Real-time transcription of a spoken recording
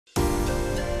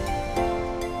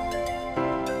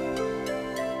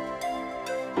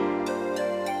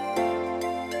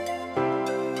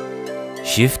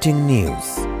Shifting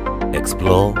News.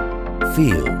 Explore,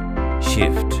 feel,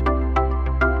 shift.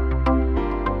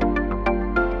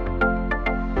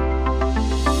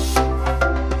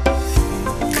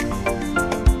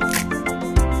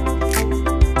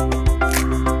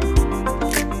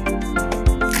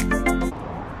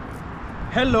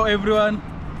 Hello everyone,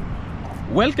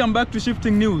 welcome back to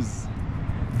Shifting News.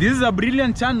 This is a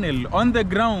brilliant channel on the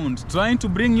ground trying to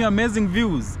bring you amazing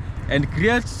views and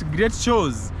create great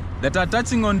shows that are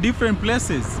touching on different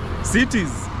places,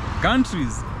 cities,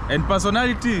 countries and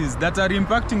personalities that are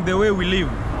impacting the way we live.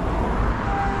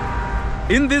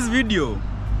 In this video,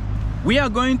 we are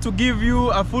going to give you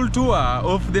a full tour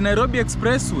of the Nairobi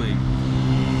Expressway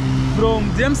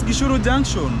from James Gichuru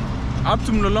Junction up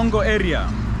to Mlolongo area.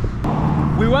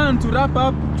 We want to wrap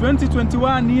up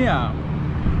 2021 here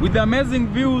with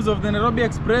amazing views of the Nairobi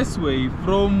Expressway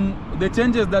from the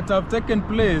changes that have taken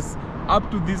place up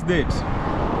to this date.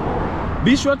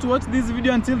 Be sure to watch this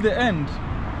video until the end.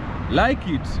 Like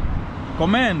it,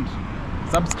 comment,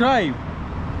 subscribe,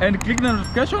 and click the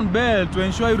notification bell to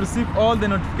ensure you receive all the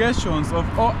notifications of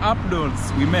all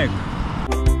uploads we make.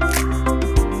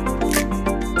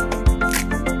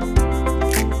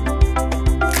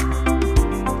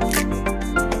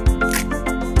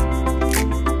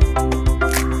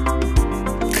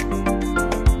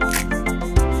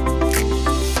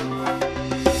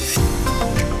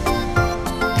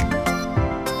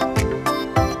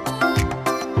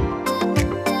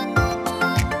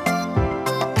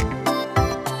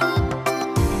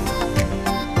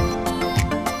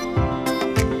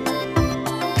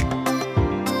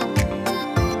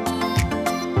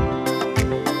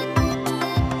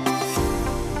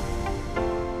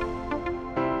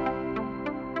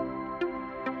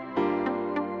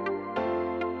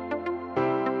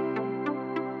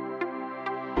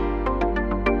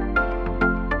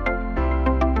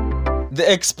 The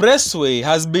expressway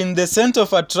has been the center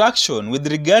of attraction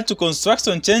with regard to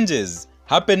construction changes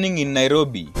happening in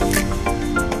Nairobi.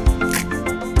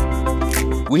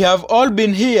 We have all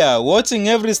been here watching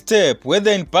every step, whether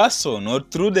in person or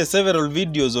through the several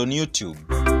videos on YouTube.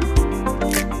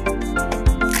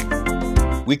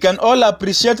 We can all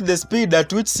appreciate the speed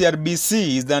at which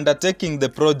CRBC is undertaking the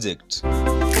project.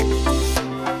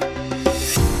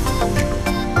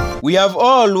 We have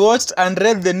all watched and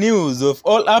read the news of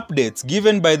all updates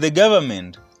given by the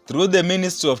government through the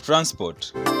Ministry of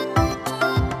Transport.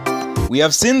 We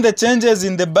have seen the changes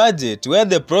in the budget where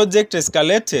the project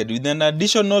escalated with an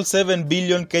additional 7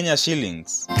 billion Kenya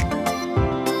shillings.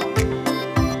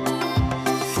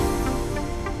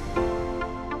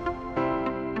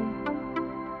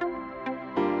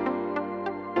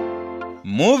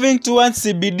 Moving towards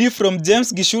CBD from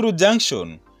James Gichuru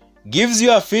Junction gives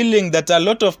you a feeling that a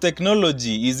lot of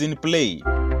technology is in play.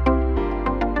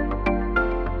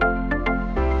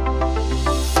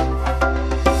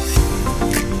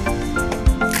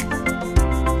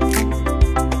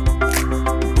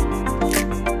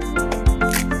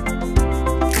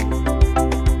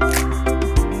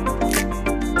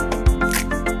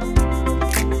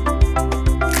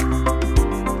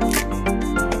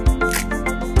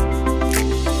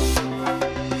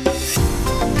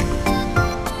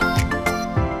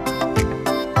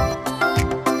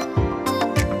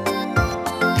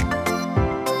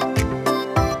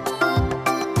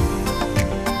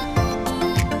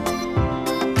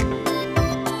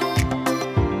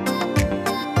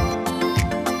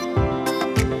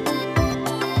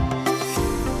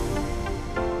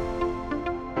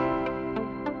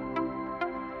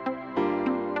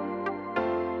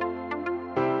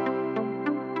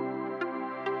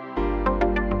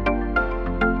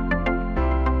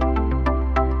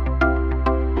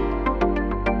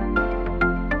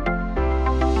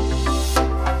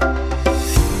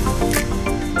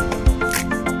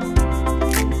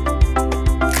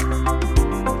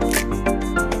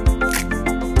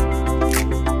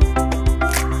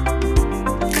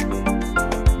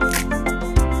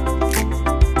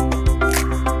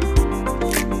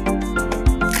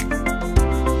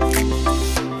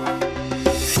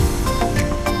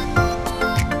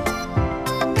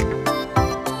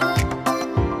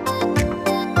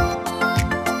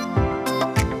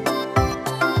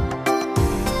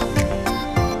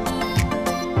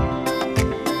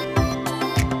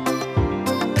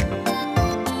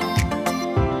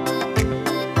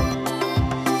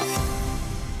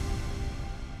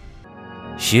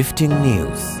 Shifting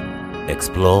News.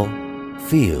 Explore,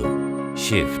 feel,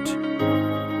 shift.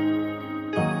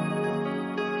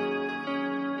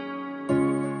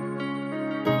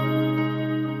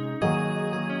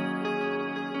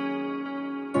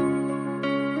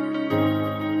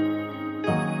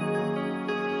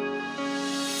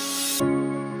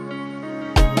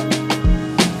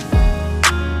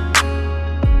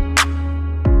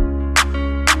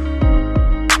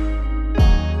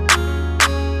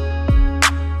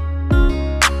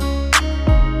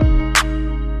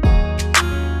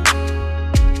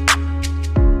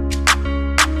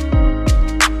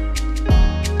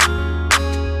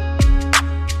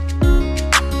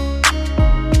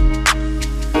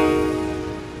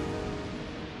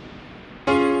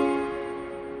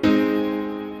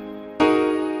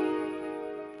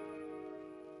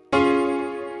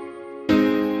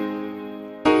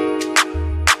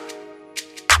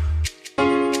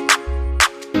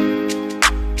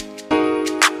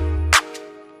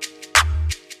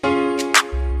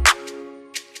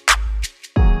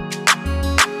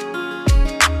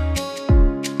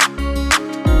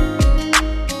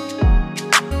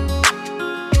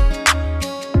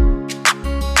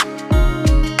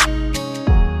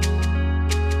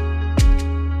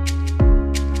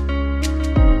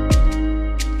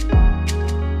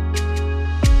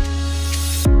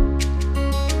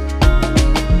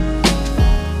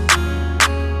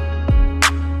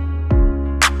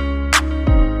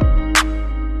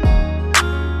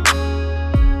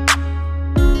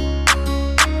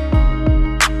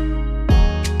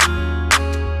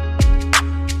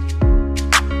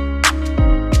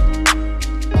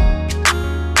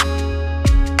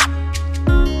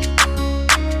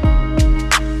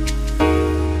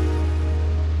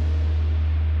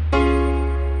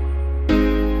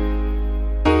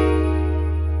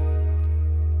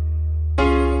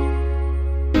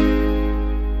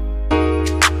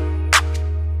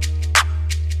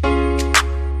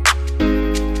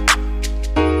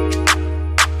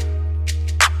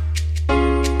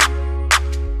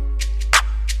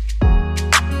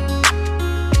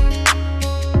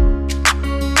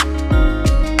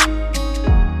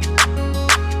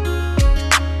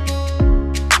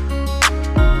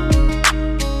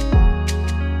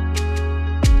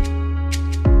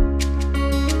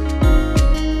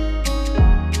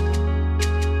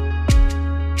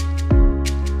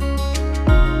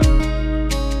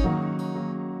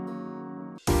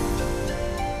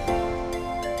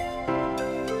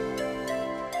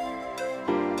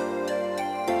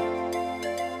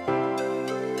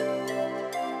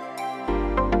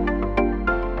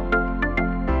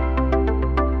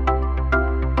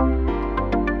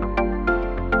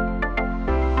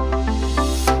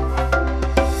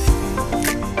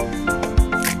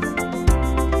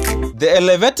 The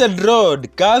elevated road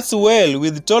curves well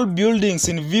with tall buildings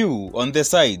in view on the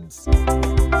sides.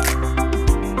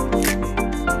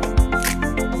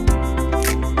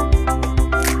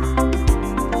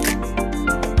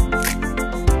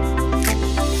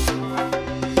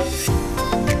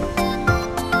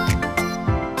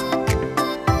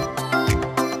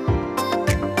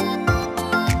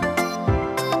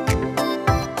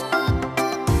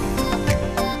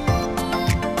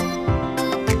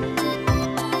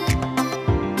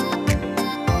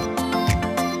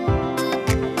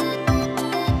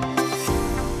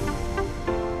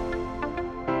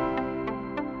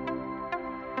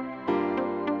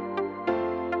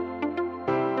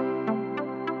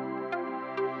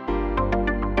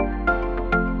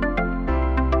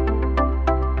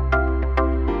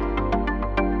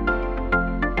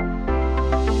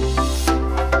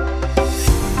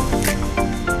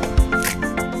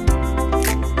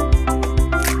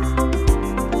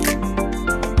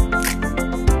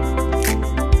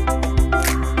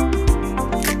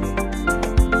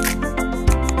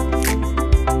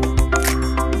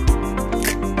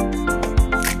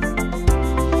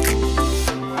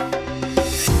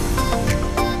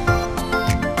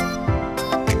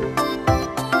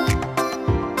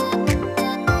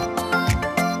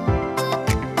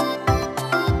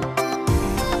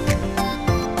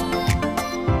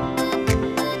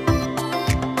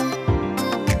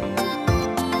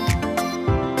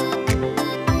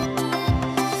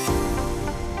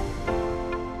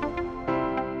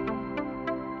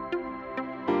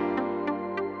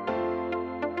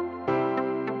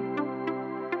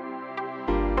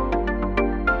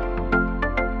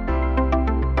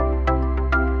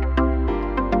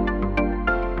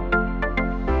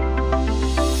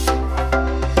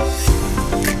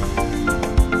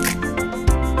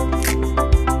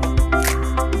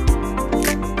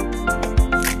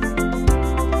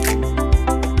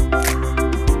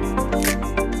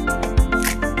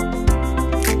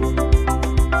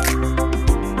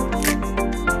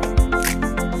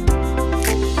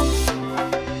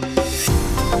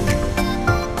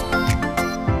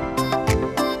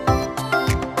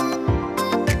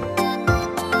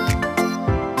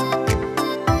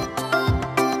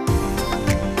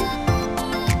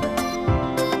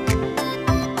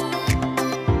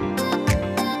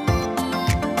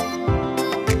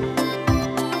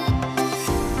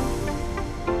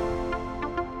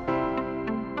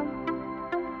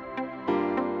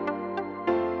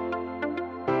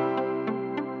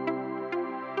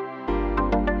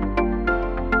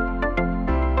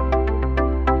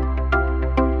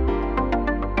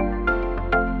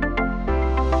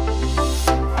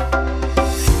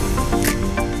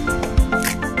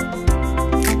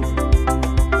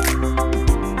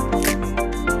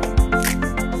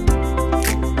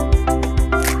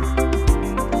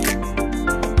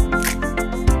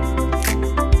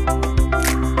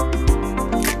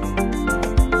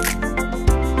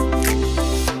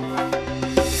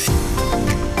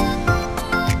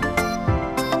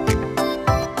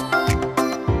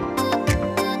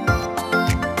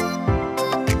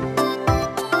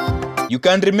 You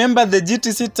can remember the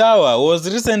GTC Tower was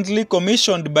recently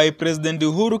commissioned by President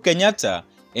Uhuru Kenyatta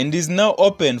and is now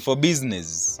open for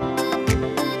business.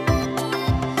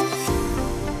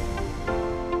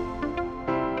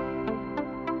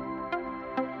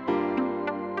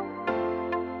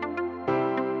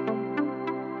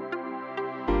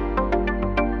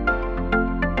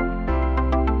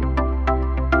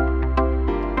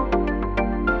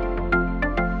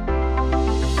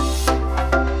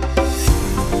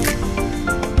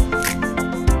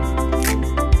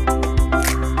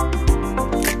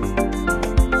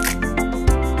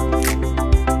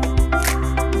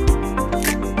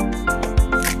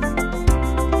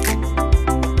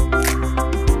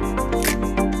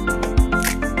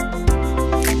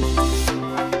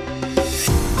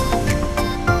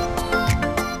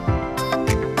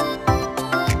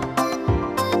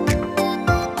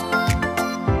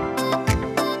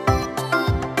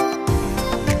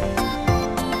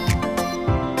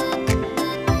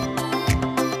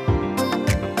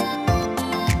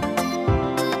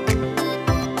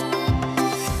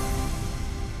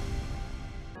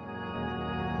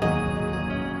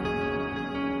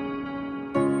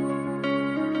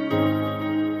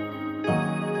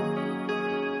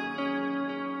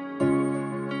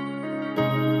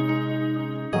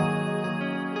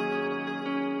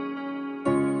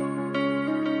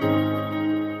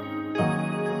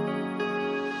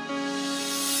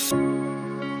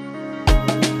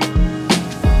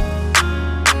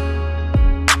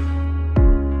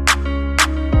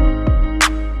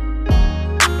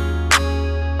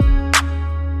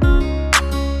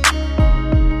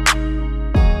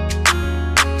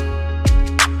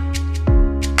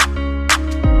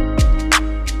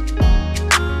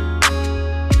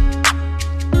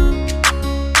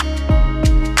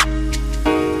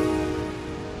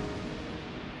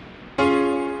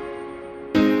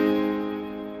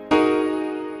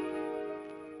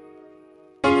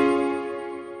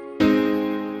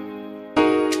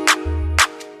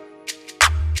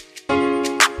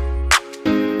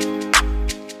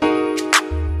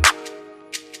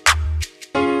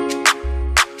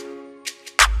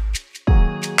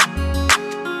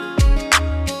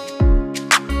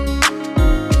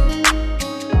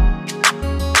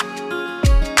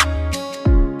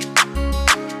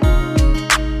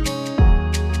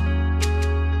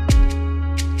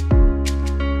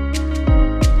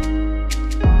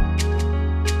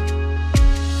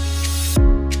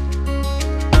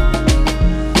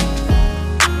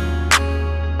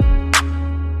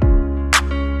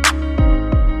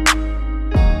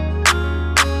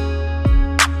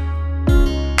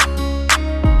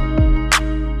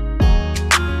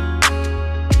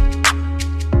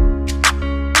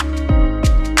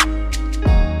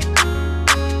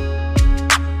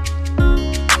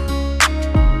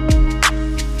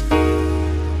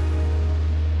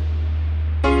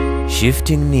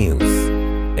 Shifting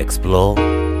News. Explore,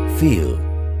 feel,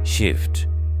 shift.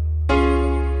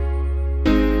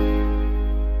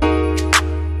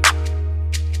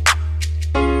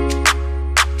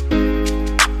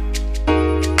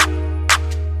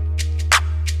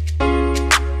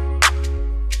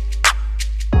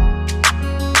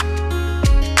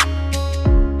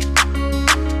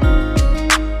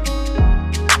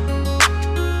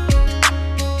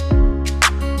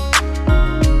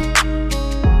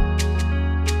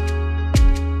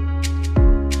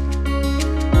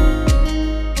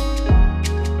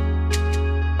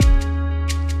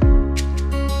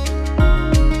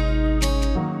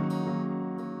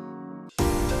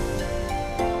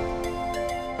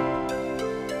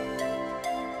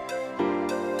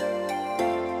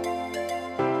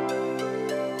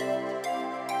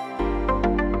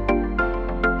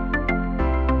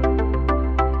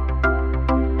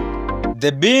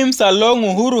 The beams along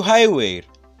Uhuru Highway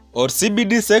or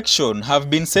CBD section have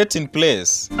been set in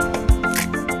place.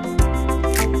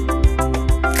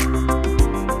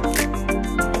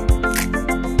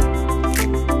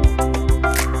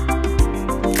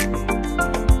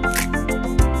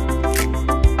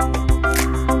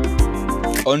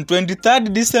 On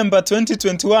 23rd December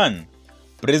 2021,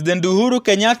 President Uhuru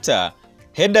Kenyatta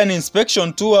had an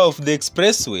inspection tour of the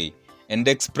expressway and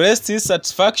expressed his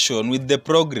satisfaction with the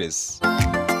progress.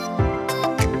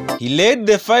 He laid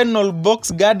the final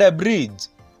box girder bridge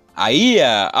a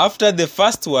year after the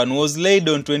first one was laid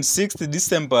on 26th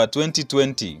December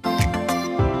 2020.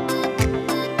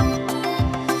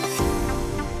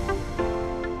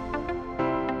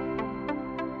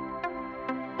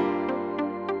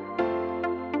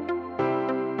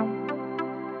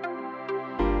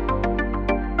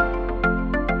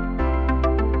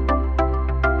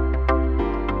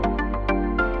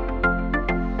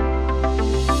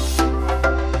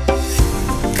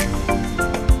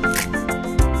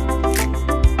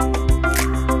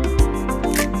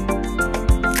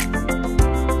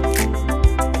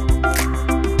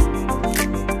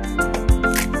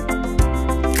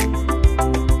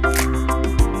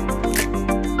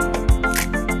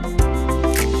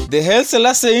 The Haile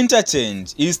Selassie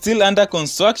interchange is still under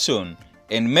construction,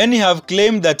 and many have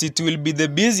claimed that it will be the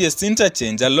busiest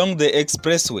interchange along the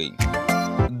expressway.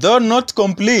 Though not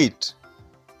complete,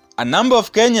 a number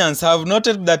of Kenyans have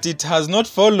noted that it has not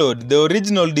followed the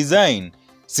original design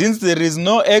since there is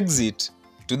no exit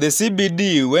to the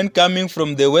CBD when coming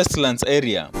from the Westlands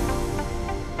area.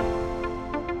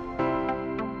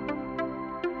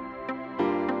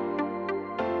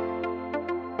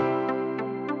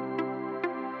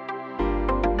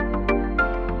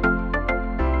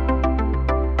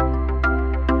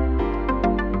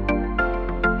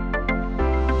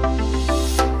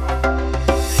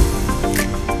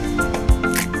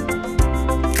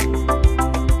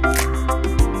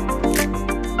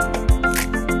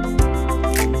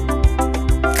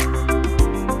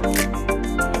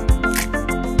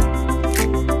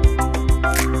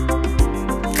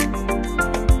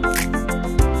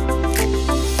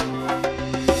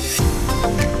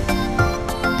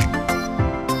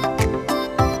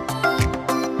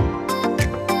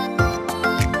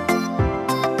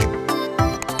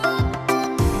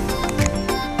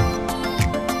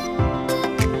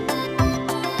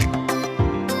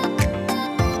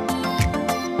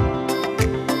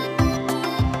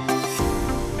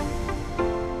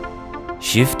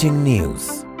 Shifting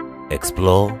News.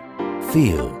 Explore,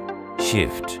 feel,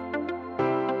 shift.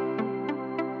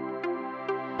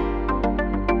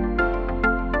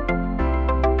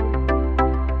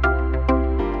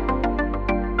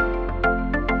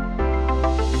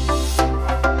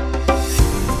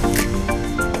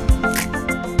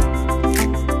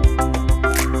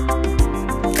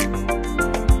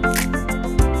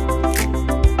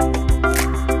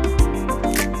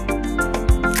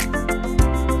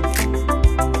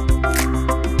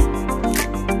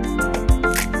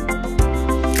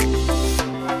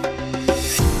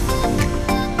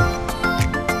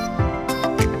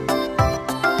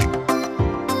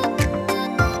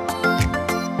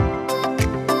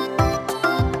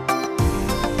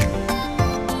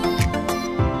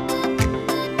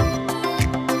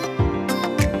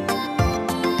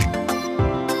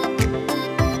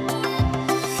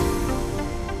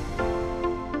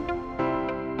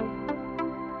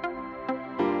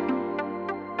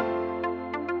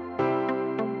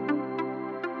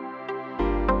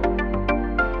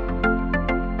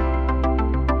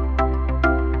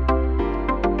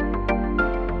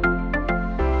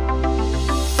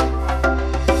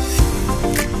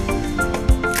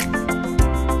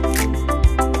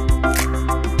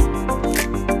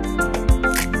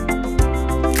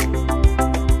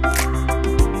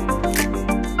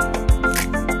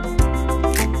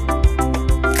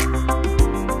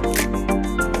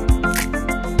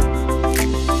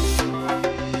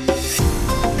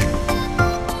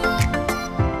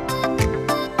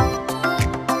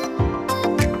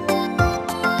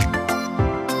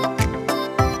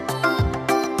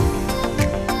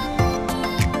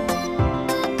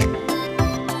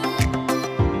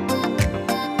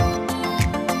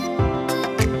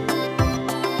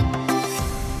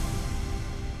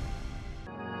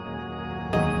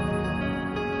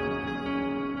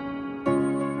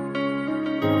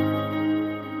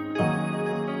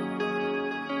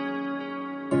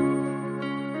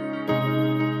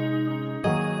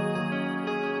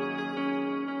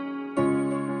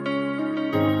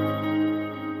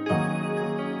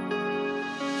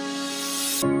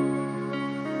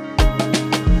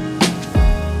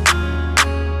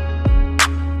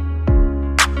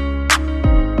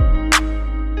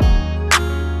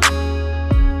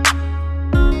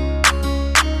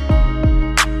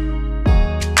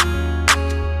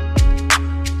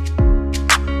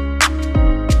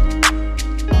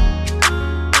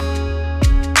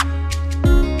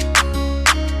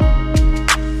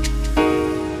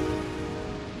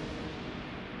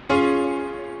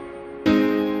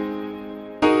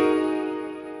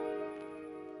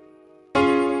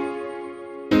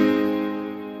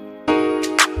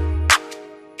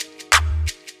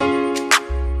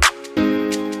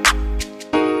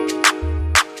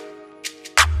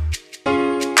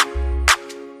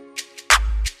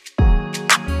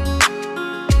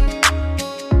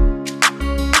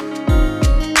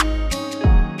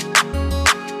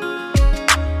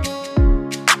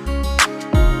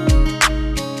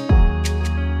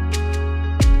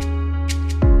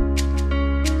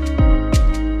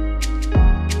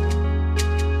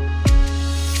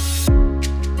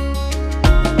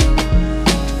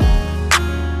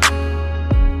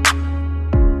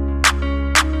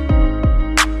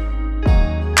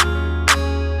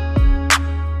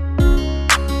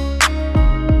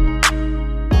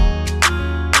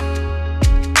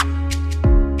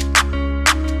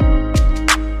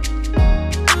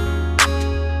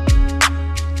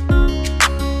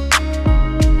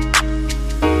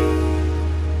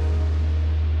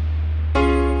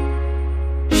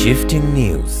 Shifting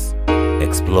News.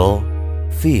 Explore,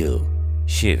 feel,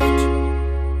 shift.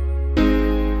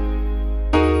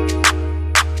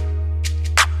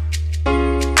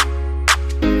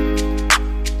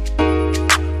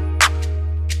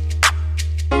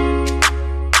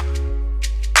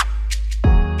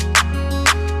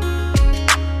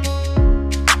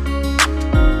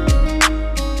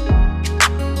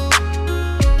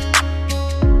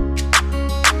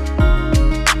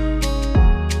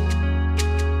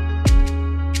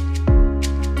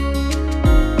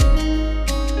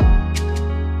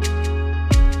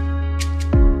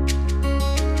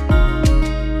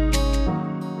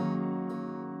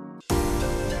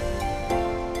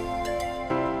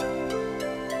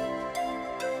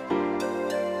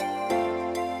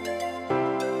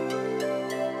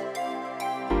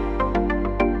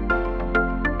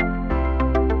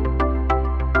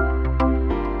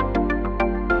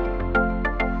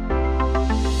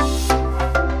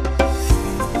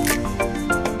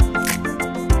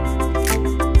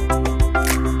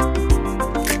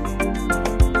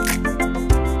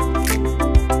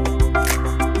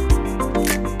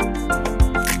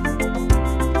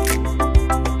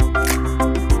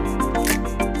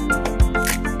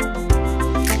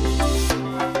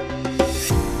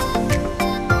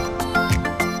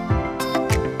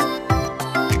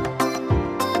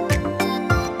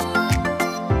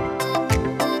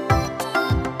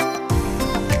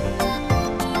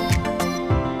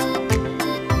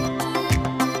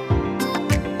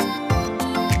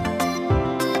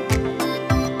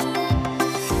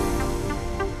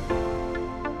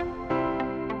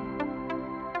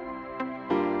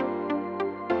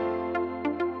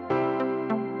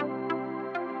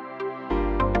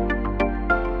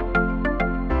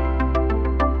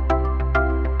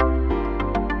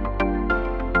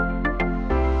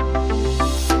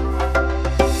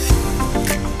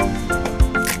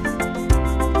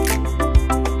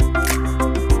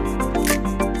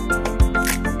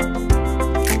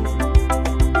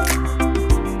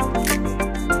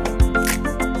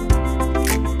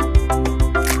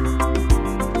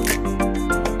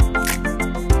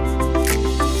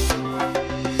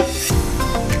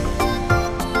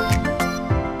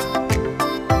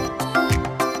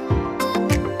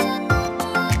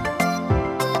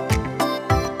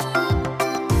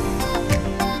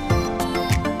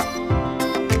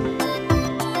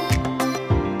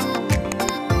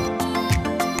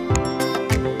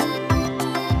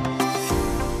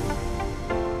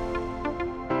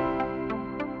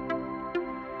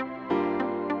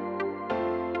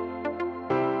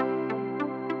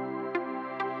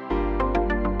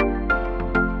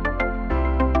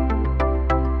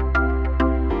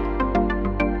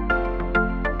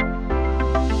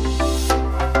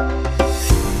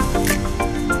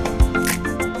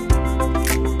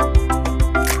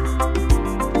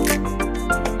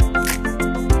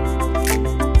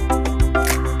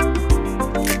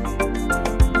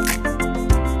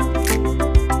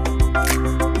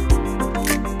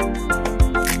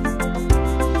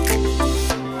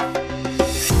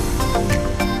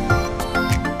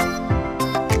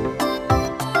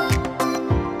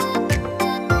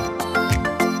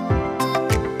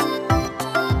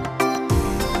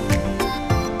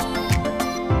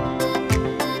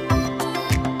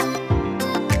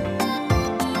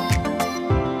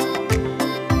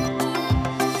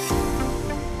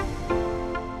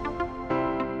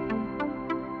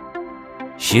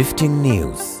 Shifting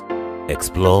News.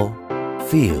 Explore,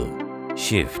 feel,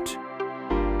 shift.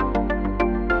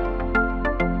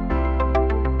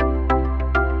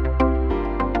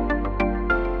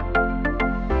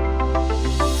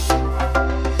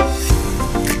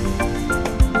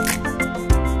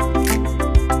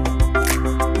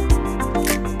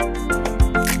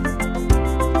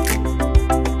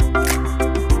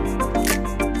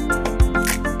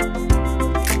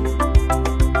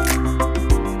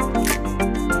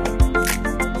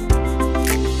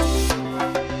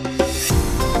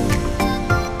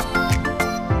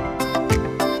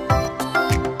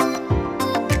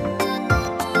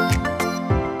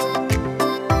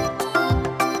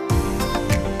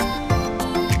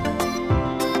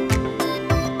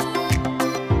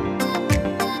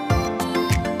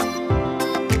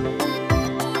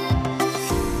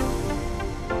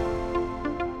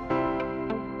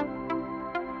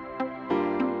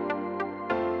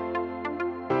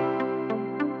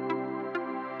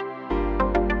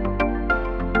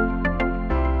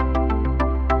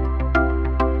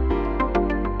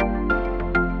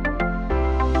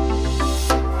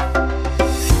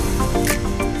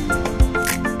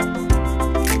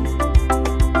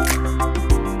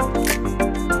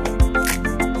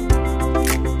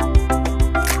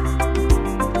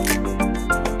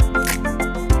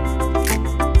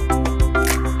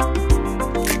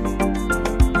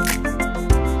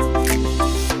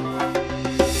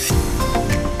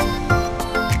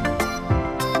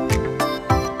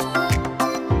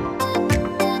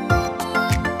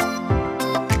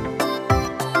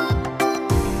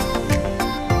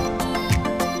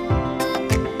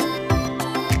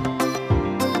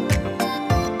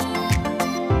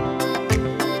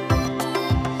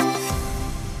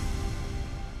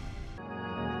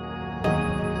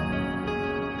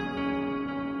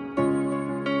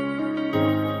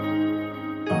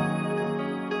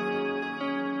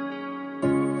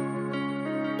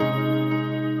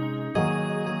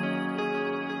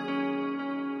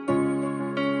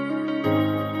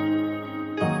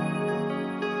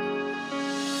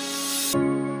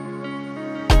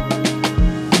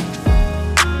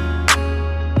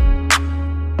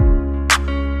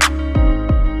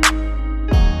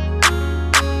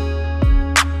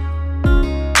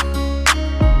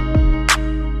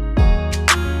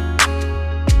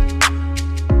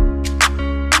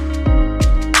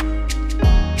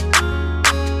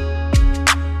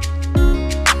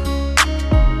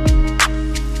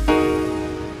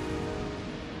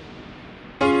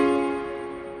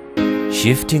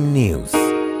 Shifting News.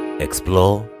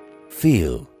 Explore,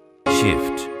 feel,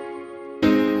 shift.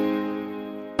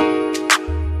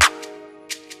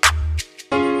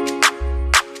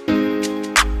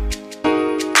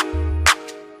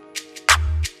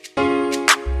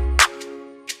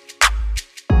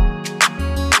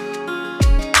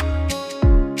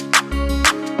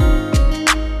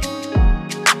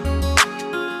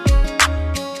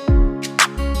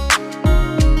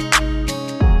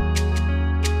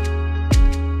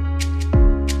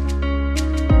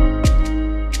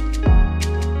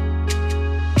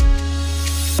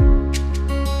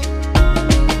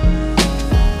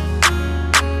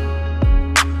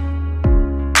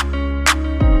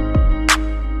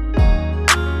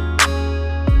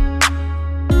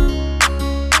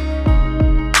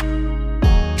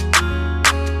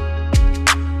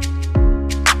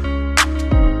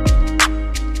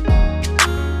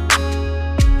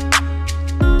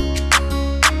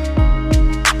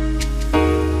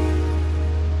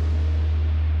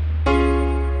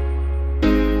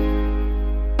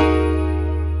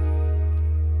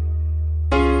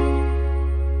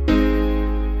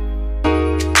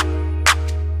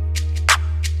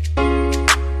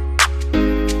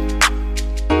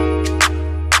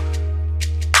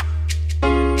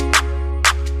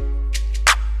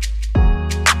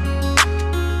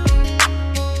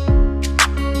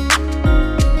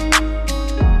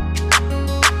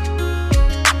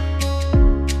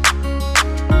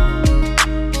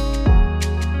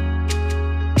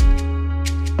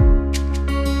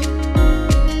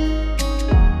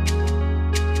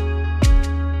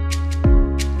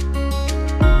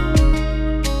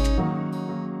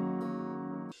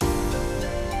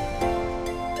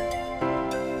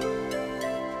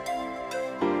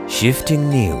 Shifting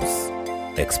News.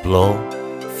 Explore,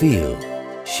 feel,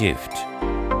 shift.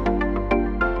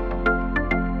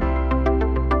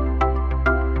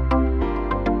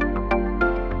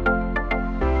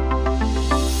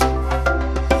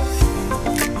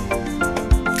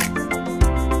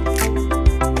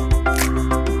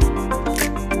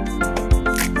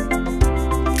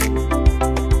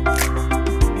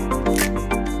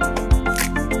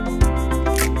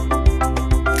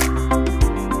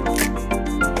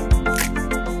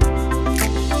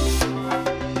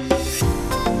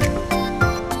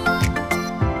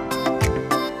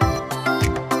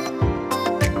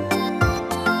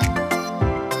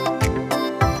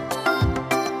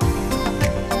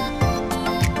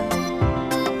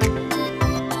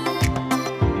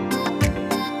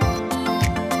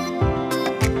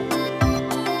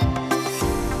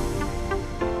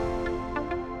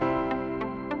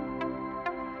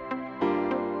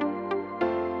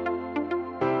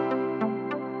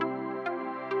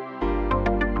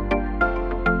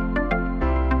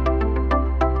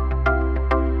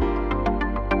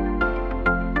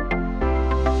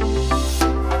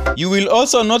 will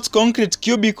also note concrete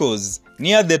cubicles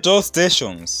near the toll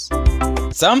stations.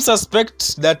 Some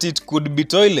suspect that it could be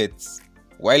toilets,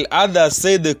 while others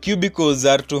say the cubicles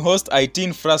are to host IT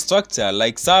infrastructure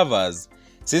like servers,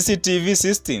 CCTV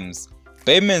systems,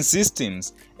 payment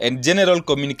systems, and general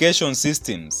communication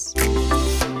systems.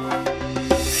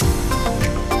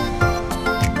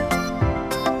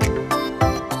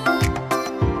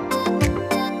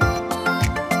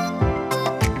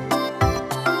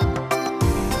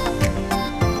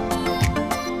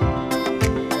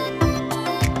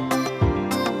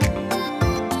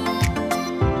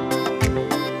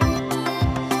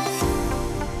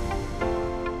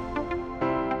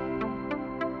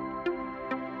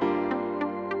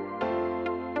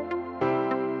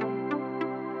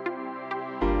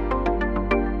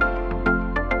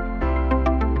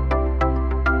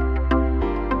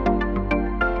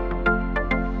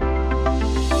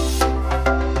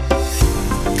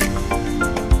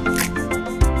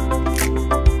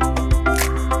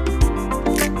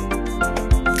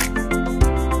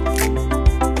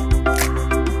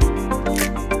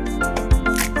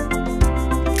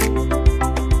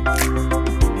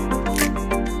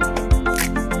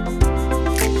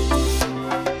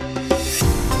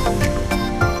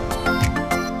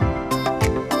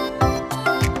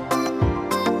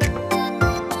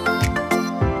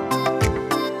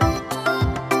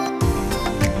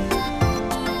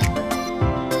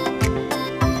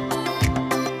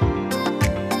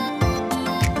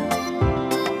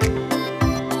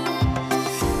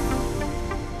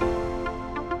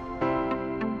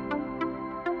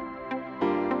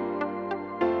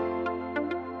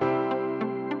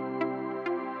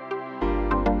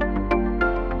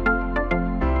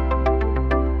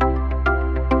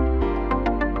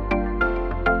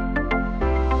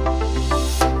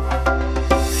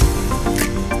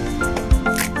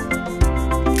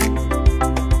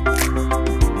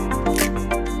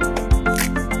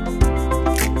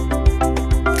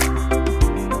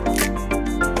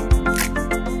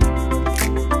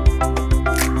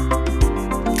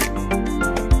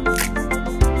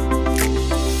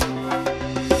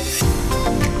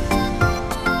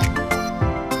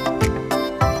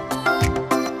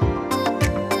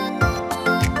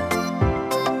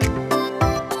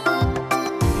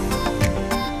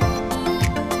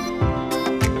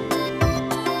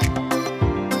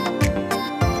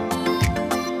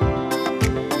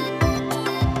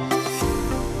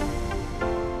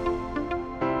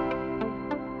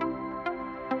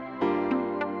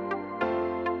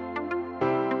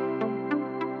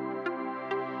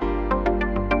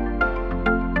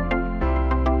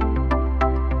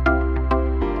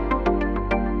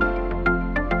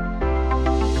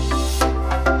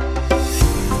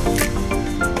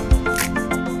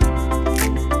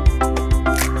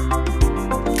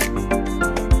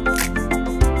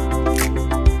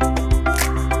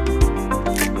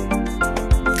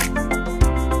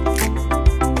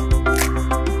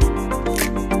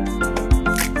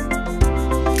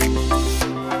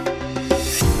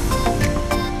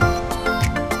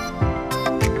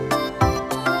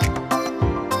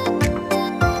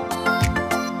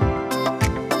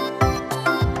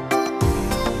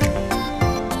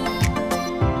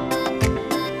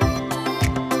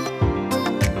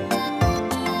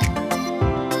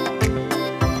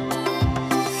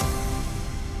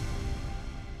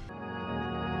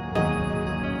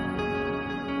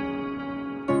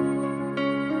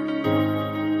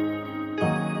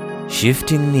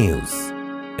 Shifting News.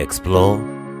 Explore,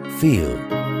 feel,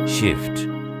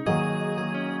 shift.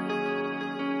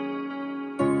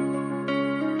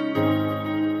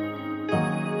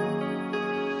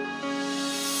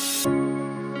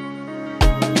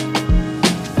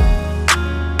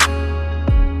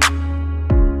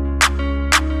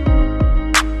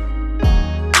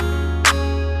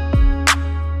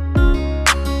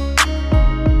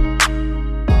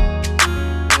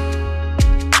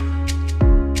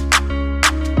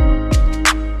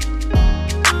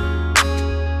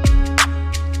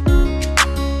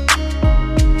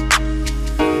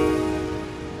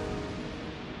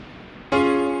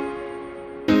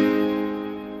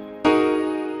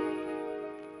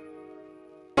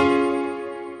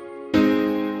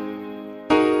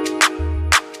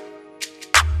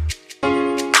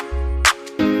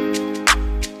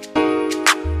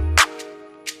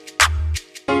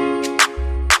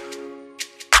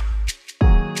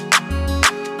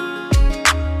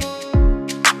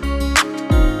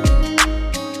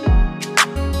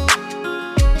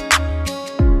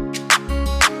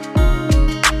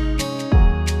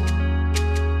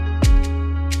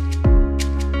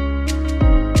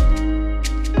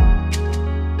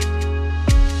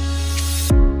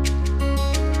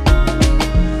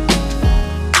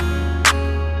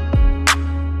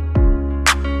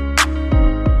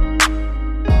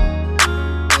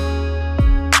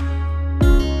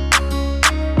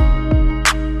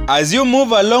 As you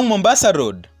move along Mombasa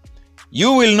Road,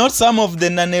 you will note some of the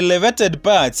non-elevated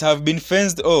parts have been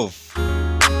fenced off.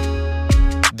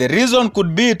 The reason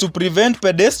could be to prevent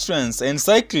pedestrians and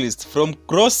cyclists from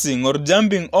crossing or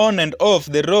jumping on and off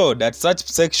the road at such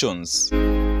sections.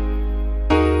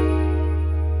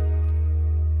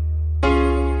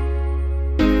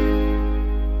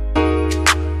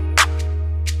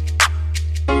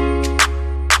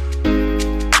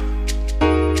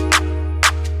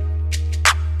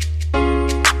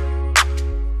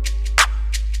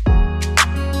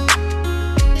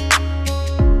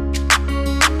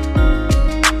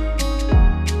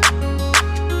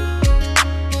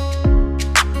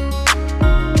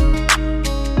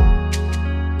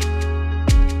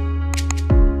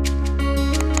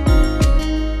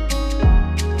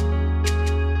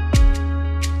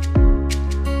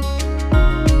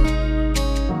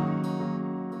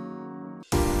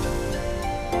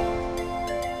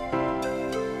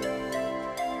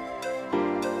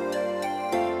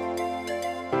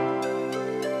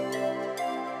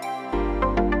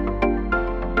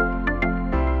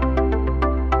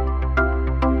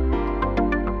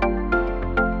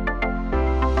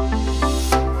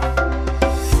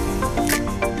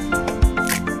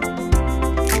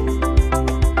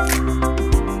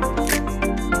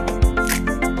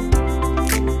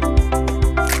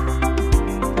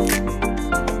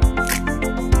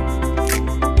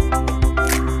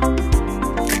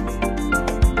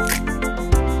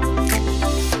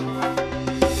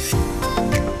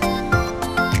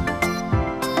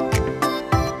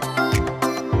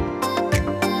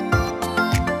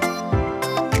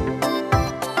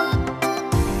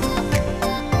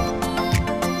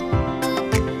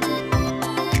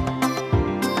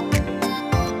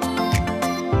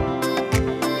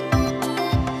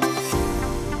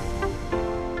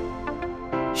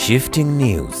 Shifting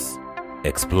News.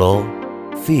 Explore,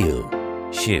 feel,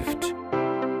 shift.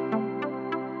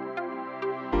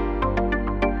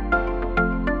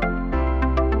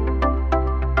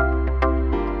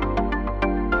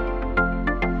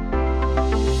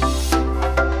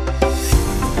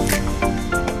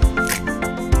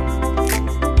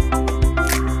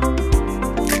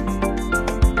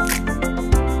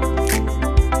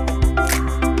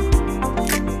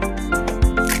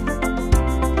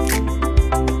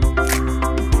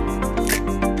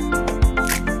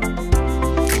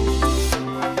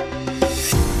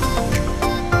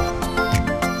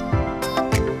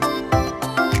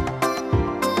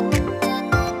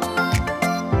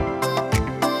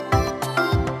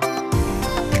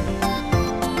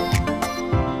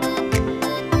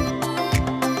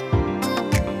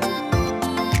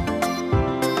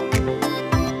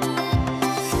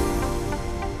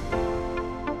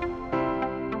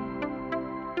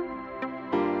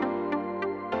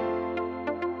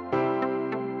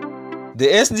 The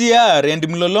SGR and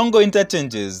Mlolongo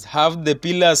interchanges have the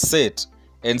pillars set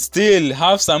and still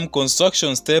have some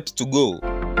construction steps to go.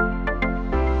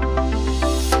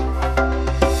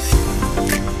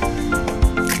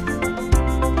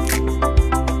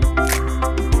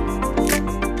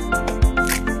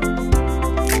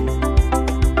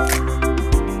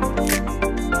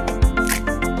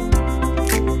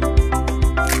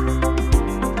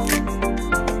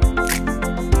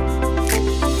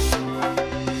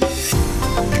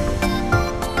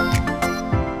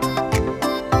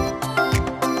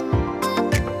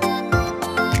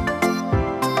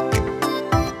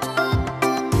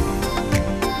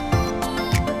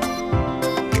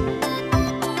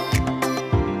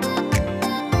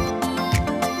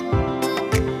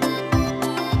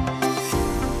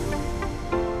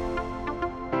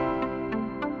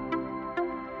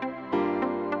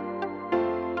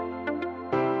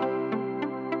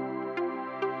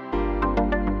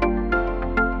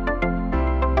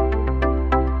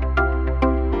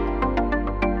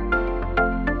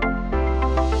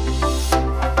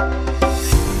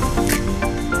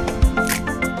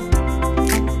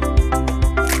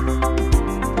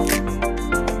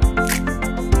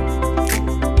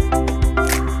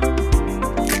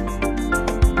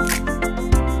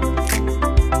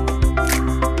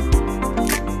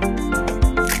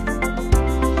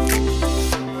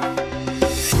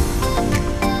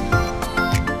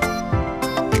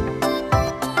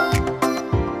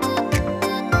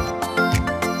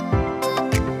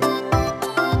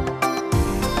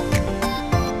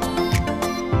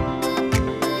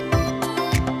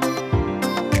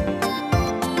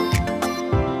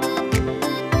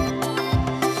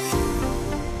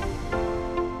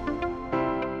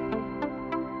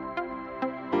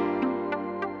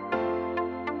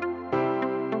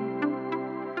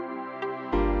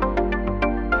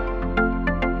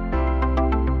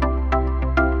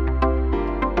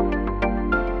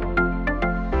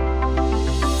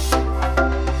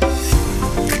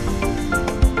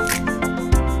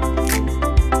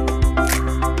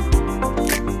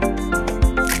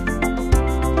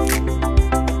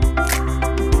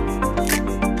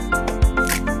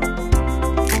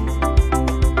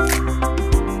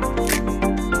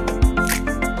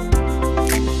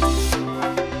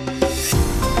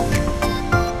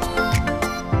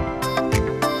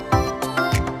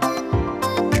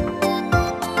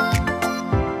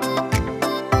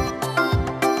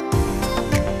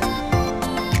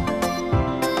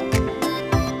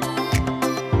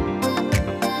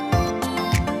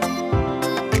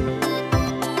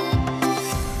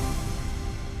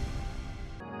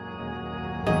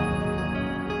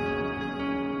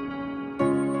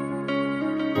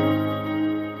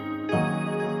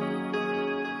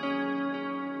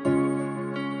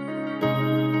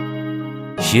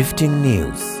 Shifting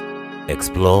News.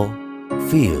 Explore,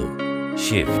 feel,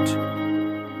 shift.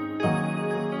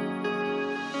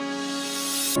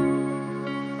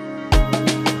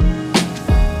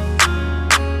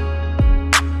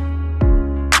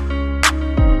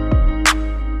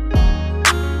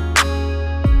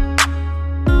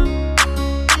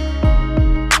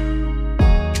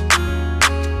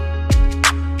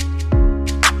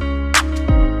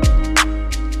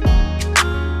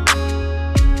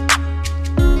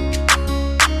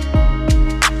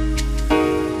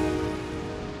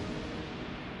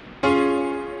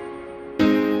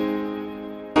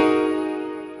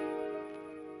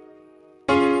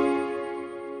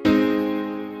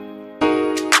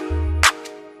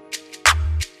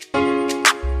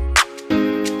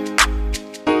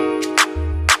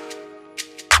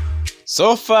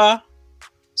 So far,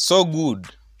 so good.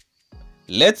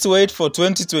 Let's wait for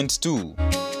 2022.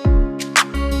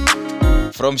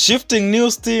 From Shifting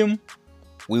News team,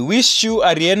 we wish you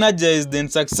a re-energized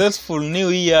and successful new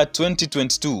year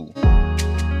 2022.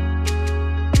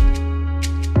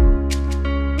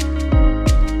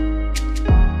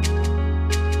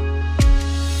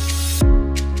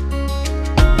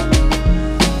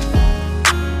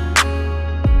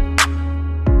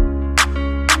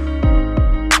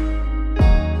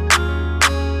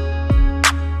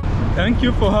 Thank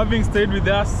you for having stayed with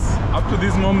us up to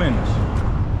this moment.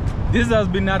 This has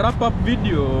been a wrap-up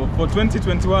video for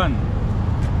 2021.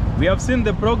 We have seen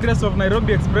the progress of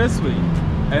Nairobi Expressway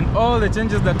and all the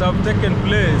changes that have taken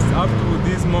place up to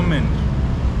this moment.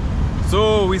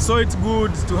 So we saw it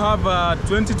good to have a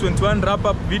 2021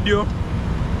 wrap-up video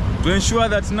to ensure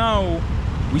that now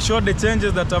we show the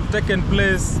changes that have taken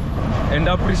place and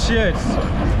appreciate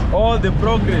all the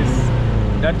progress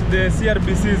that the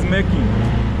CRBC is making.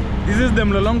 This is the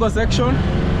Mlolongo section,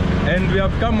 and we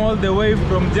have come all the way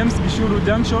from James Gichuru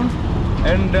Junction,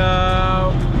 and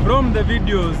from the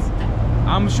videos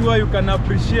I'm sure you can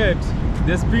appreciate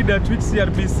the speed at which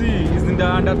CRBC is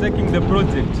undertaking the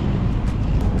project.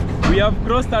 We have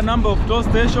crossed a number of toll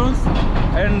stations,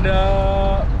 and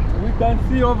we can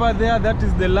see over there that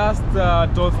is the last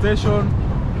toll station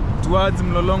towards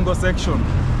Mlolongo section.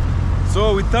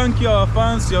 So we thank you, our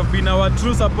fans. You have been our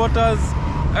true supporters,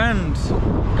 and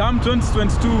come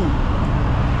 2022,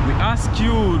 we ask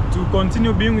you to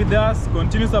continue being with us,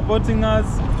 continue supporting us,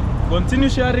 continue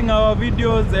sharing our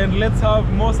videos, and let's have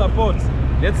more support,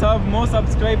 let's have more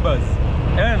subscribers,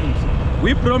 and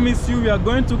we promise you we are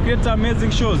going to create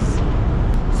amazing shows.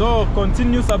 So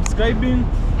continue subscribing,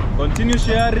 continue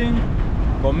sharing,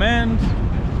 comment,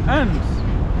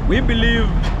 and we believe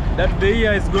that the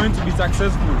year is going to be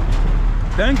successful.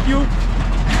 Thank you,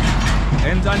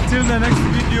 and until the next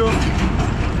video,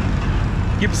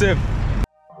 keep safe.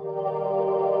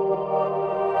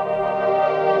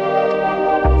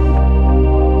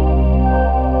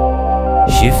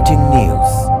 Shifting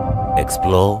News.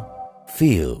 Explore,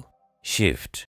 feel, shift.